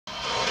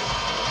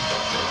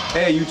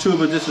Hey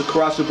YouTubers, this is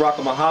Karasu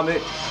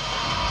Muhammad.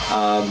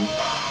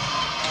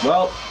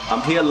 Well,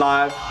 I'm here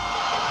live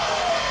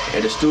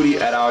at the studio,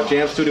 at our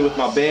jam studio with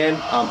my band,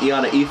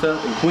 Iana Ether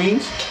in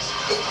Queens.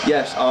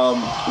 Yes,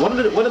 one of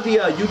the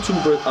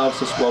YouTubers,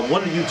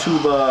 one of the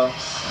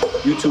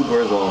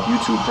YouTubers or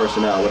YouTube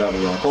personnel, whatever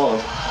you want to call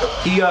him,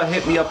 he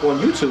hit me up on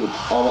YouTube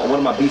on one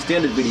of my B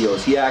Standard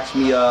videos. He asked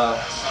me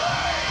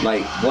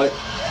like what,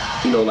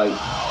 you know, like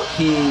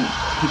he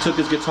took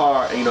his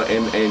guitar, you know,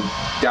 and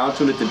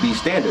down-tuned it to B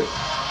Standard.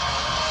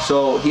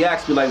 So he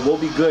asked me like what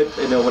would be good,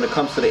 you know, when it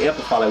comes to the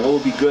amplifier, like what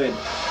would be good,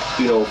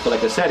 you know, for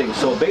like a setting.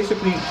 So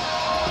basically,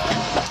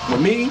 with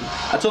me,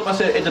 I told him, I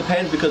said it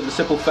depends, because of the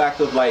simple fact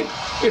of like,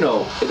 you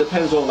know, it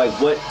depends on like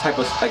what type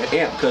of like an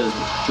amp. Because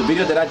the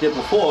video that I did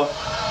before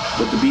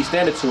with the B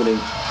Standard tuning,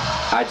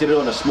 I did it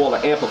on a smaller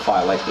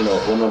amplifier, like, you know,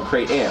 one of them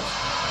crate amps.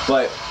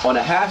 But on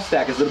a half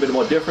stack, it's a little bit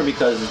more different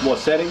because it's more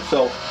settings.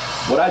 So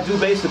what I do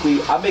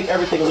basically, I make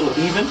everything a little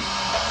even.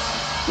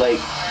 Like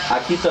I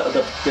keep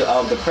the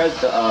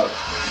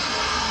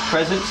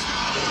presence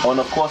on,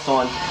 of course,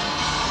 on.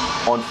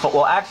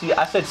 Well, actually,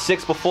 I said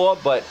 6 before,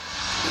 but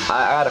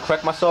I gotta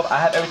correct myself. I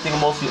have everything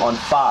mostly on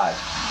 5.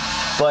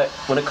 But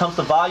when it comes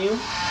to volume,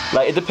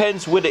 like it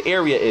depends where the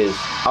area is.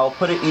 I'll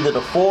put it either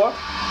to 4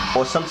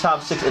 or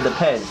sometimes 6. It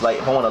depends. Like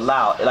if I want to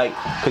loud, like,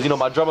 because you know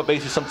my drummer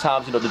basically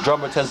sometimes, you know, the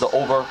drummer tends to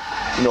overcrowd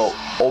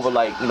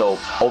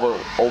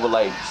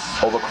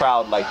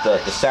like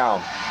the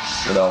sound,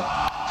 you know.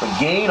 But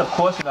gain, of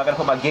course, you know, I gotta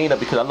put my gain up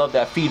because I love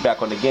that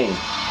feedback on the gain.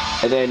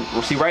 And then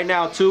we'll see right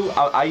now too.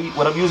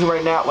 What I'm using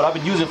right now, what I've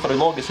been using for the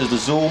longest is the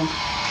Zoom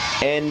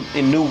and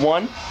in New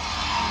 1,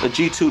 the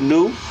G2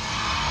 New.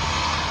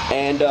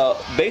 And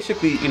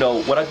basically, you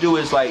know, what I do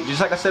is like,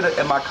 just like I said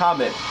in my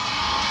comment,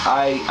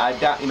 I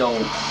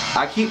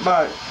keep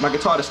my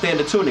guitar to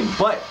standard tuning,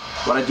 but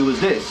what I do is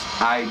this,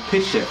 I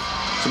pitch shift.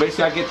 So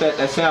basically I get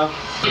that sound.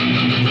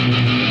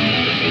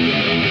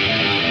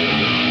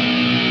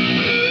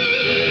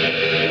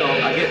 You know,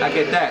 I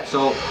get that.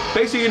 So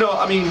basically, you know,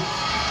 I mean,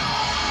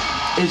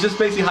 it's just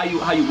basically how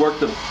you work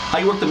the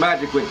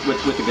magic with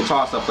the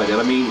guitar, stuff like that.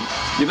 I mean,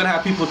 you're gonna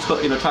have people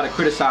you know, try to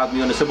criticize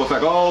me on the simple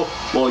fact, oh,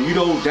 well, you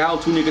don't down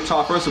tune your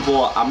guitar. First of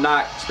all, I'm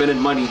not spending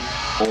money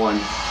on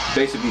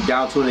basically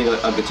down tuning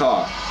a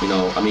guitar. You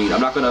know, I mean,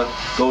 I'm not gonna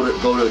go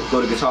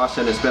to Guitar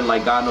Center and spend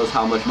like God knows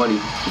how much money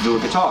to do a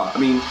guitar. I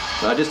mean,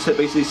 I just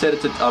basically set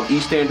it to E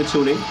standard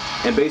tuning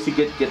and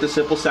basically get the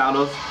simple sound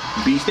of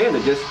B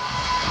standard. Just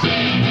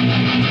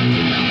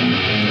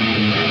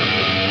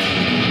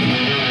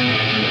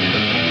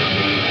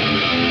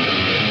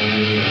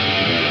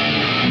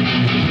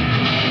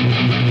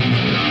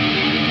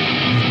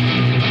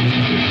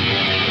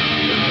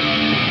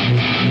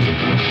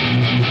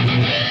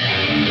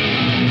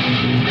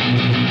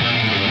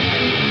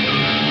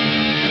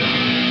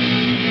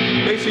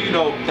you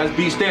know, that's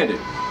B standard.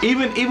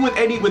 Even with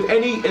any,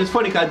 it's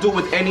funny because I do it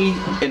with any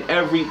and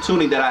every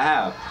tuning that I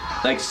have.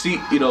 Like C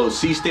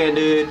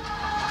standard.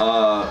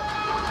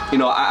 You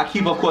know, I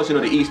keep, of course, you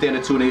know, the E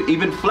standard tuning.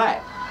 Even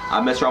flat,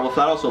 I mess around with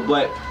flat also.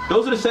 But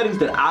those are the settings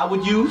that I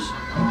would use,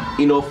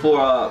 you know,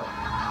 for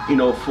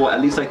at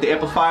least like the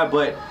amplifier.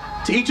 But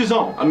to each his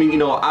own. I mean, you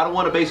know, I don't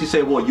want to basically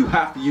say, well, you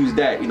have to use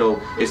that. You know,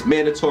 it's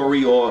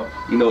mandatory or,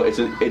 you know,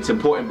 it's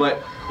important.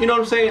 But you know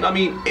what I'm saying? I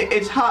mean,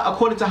 it's how,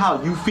 according to how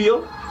you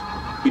feel.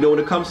 You know, when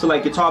it comes to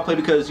like guitar play,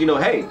 because, you know,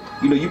 hey,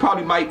 you know, you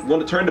probably might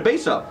want to turn the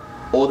bass up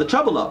or the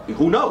treble up.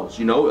 Who knows?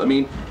 You know, I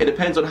mean, it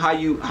depends on how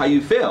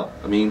you feel.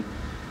 I mean,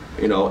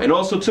 you know, and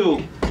also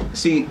too,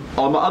 see,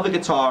 on my other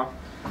guitar,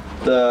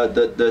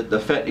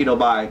 the you know,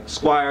 my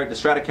Squire, the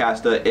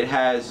Stratocaster, it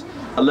has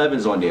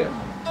 11s on there.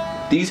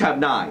 These have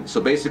 9s, so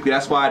basically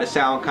that's why the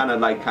sound kind of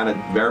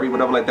vary,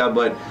 whatever like that.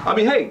 But I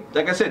mean, hey,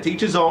 like I said, to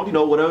each his own. You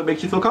know, whatever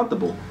makes you feel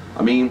comfortable.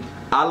 I mean,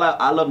 I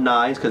love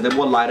 9s because they're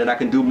more lighter and I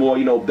can do more,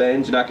 you know,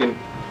 bends, and I can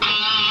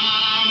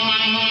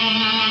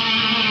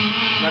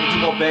do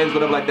more bends,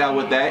 whatever like that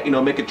with that. You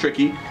know, make it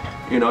tricky.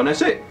 You know, and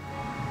that's it.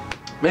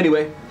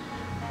 Anyway,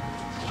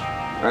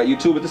 all right,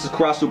 YouTube, this is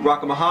Karasu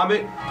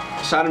Muhammad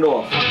signing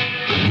off.